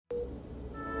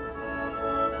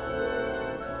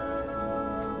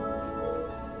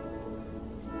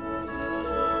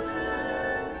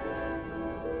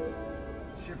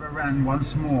ran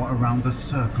once more around the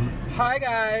circle. Hi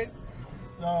guys!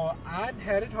 So I'm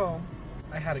headed home.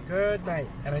 I had a good night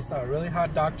and I saw a really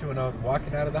hot doctor when I was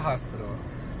walking out of the hospital.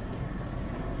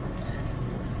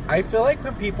 I feel like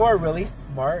when people are really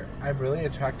smart, I'm really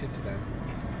attracted to them.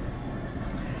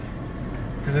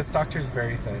 Because this doctor's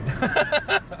very thin.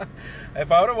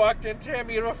 If I would have walked into him,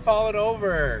 he would have fallen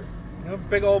over. You know,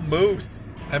 big old moose.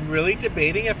 I'm really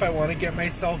debating if I want to get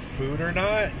myself food or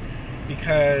not.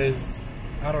 Because,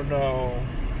 I don't know.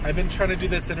 I've been trying to do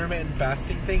this intermittent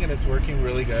fasting thing and it's working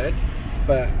really good.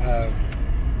 But, I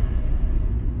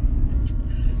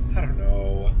don't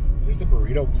know. There's a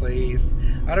burrito place.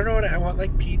 I don't know what I want,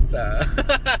 like pizza.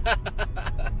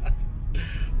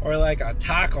 Or like a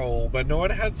taco, but no one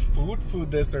has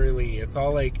food this early. It's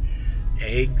all like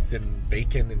eggs and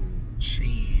bacon and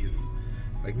cheese.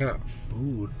 Like not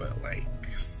food, but like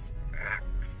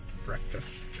snacks, breakfast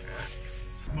snacks.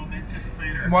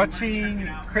 I'm watching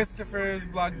Christopher's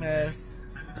Vlogmas.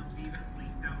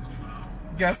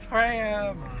 Guess where I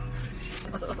am?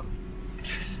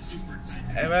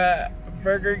 I'm at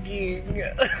Burger King.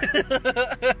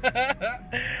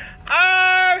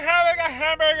 I'm having a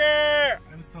hamburger!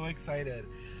 I'm so excited.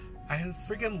 I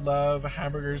freaking love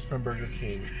hamburgers from Burger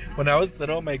King. When I was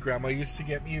little, my grandma used to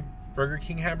get me Burger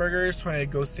King hamburgers when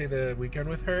I'd go stay the weekend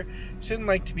with her. She didn't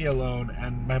like to be alone,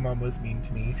 and my mom was mean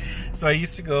to me. So I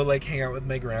used to go like hang out with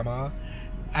my grandma.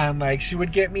 And like she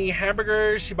would get me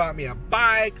hamburgers, she bought me a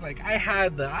bike. Like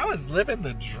I was living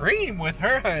the dream with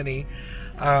her, honey.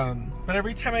 But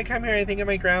every time I come here, I think of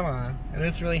my grandma, and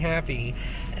it's really happy.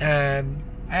 And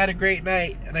I had a great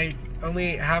night, and I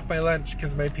only ate half my lunch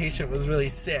because my patient was really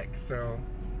sick, so.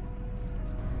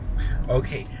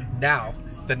 Okay, now,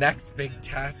 the next big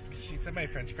task. She said my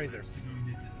French fries are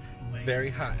very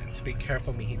hot, and to be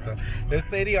careful, mijito. This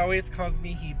lady always calls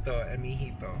me hito and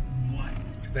mijito,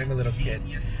 because I'm a little kid.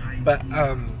 But,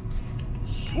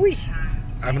 whee,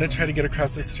 I'm gonna try to get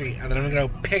across the street, and then I'm gonna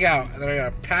pig out, and then I'm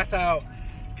gonna pass out,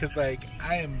 because, like,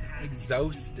 I am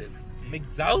exhausted. I'm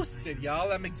exhausted,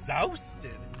 y'all. I'm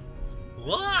exhausted.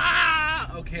 Wah!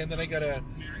 Okay, and then I gotta...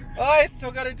 Oh, I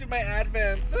still gotta do my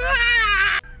advance.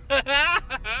 Ah!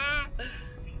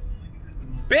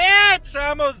 Bitch! I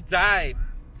almost died.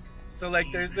 So, like,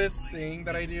 there's this thing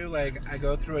that I do. Like, I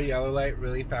go through a yellow light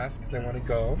really fast because I want to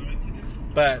go.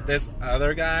 But this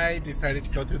other guy decided to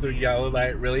go through the yellow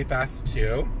light really fast,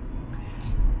 too.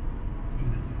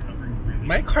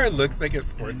 My car looks like a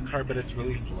sports car, but it's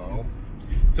really slow.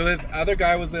 So this other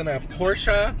guy was in a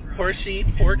Porsche.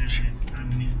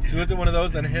 So he was in one of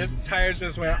those, and his tires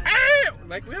just went, ah!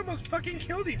 Like we almost fucking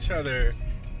killed each other.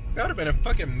 That would have been a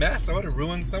fucking mess. I would have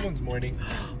ruined someone's morning.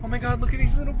 Oh my god, look at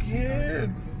these little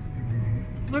kids.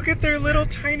 Look at their little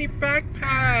tiny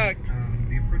backpacks.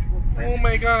 Oh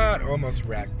my god, almost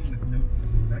wrecked.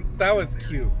 That was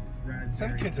cute.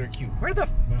 Some kids are cute. Where the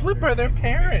flip are their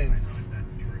parents?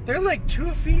 They're like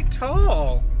 2 feet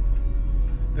tall.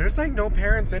 There's like no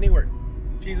parents anywhere.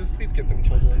 Jesus, please get them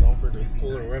children over to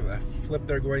school or wherever the flip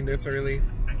they're going this early.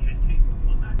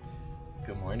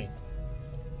 Good morning.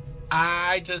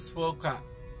 I just woke up.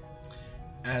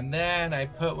 And then I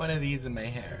put one of these in my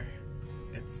hair.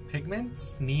 It's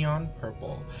Pigments Neon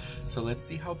Purple. So let's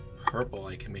see how purple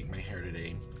I can make my hair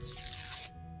today.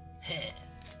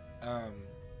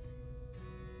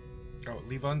 Oh,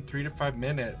 leave on 3 to 5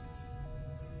 minutes.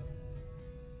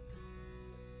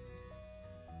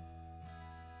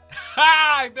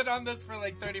 I've been on this for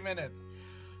like 30 minutes.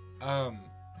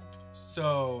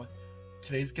 So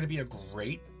today's gonna be a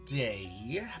great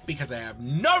day because I have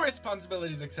no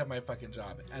responsibilities except my fucking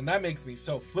job. And that makes me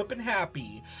so flippin'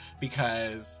 happy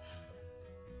because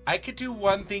I could do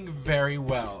one thing very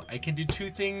well. I can do 2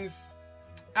 things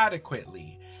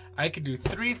adequately. I could do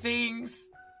 3 things.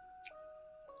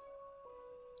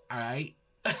 Alright.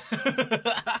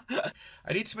 I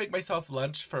need to make myself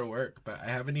lunch for work, but I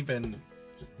haven't even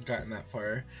gotten that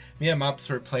far. Me and Mops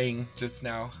were playing just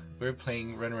now. We were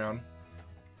playing Run Around.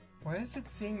 Why is it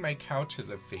saying my couch is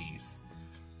a face?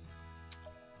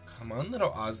 Come on, little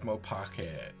Osmo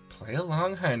Pocket. Play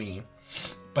along, honey.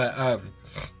 But,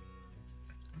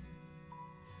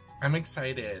 I'm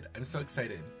excited. I'm so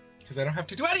excited. Because I don't have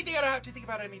to do anything. I don't have to think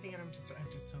about anything. And I'm just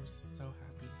so happy.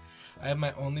 I have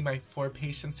only my 4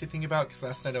 patients to think about because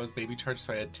last night I was baby charged,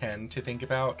 so I had 10 to think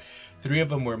about. 3 of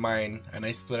them were mine, and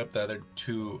I split up the other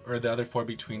 2, or the other 4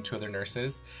 between 2 other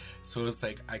nurses. So it was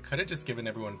like, I could have just given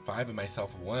everyone 5 and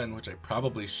myself 1, which I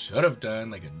probably should have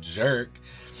done, like a jerk.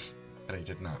 But I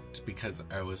did not, because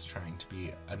I was trying to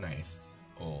be a nice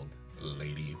old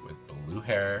lady with blue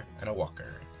hair and a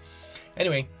walker.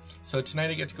 Anyway, so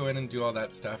tonight I get to go in and do all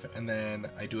that stuff, and then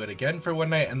I do it again for one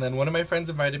night, and then one of my friends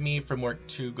invited me from work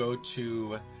to go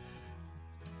to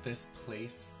this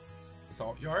place,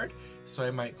 Salt Yard, so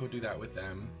I might go do that with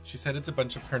them. She said it's a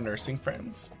bunch of her nursing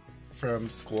friends from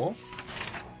school,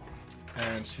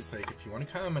 and she's like, if you want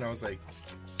to come, and I was like,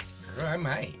 girl, I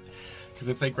might, because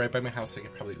it's like right by my house, I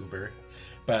could probably Uber,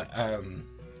 but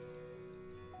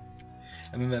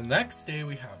and then the next day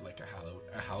we have like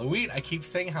a Halloween. I keep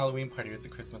saying Halloween party. It's a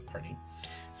Christmas party.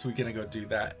 So we're gonna go do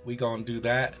that. We gonna do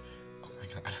that. Oh my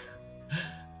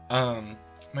god.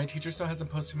 My teacher still hasn't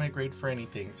posted my grade for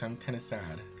anything, so I'm kind of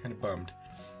sad, kind of bummed.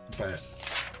 But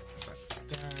that's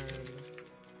done.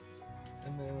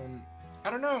 And then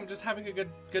I don't know. I'm just having a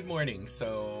good morning.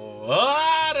 So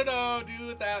I don't know. Do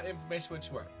with that information what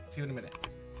you want. See you in a minute.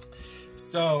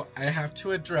 So I have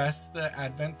to address the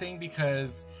Advent thing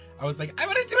because I was like, I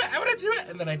want to do it,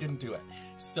 and then I didn't do it.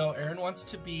 So Erin wants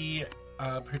to be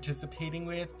participating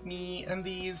with me in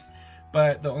these,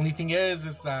 but the only thing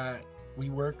is that we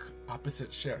work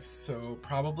opposite shifts. So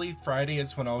probably Friday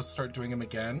is when I'll start doing them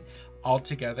again all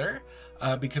together,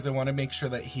 because I want to make sure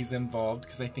that he's involved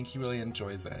because I think he really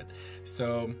enjoys it.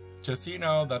 So just so you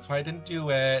know, that's why I didn't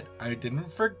do it. I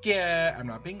didn't forget. I'm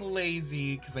not being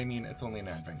lazy because I mean, it's only an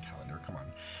Advent calendar. Come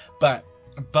on. But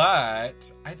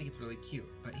I think it's really cute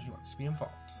that he wants to be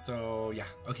involved. So yeah,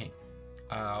 okay.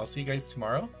 I'll see you guys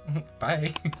tomorrow.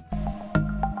 Bye.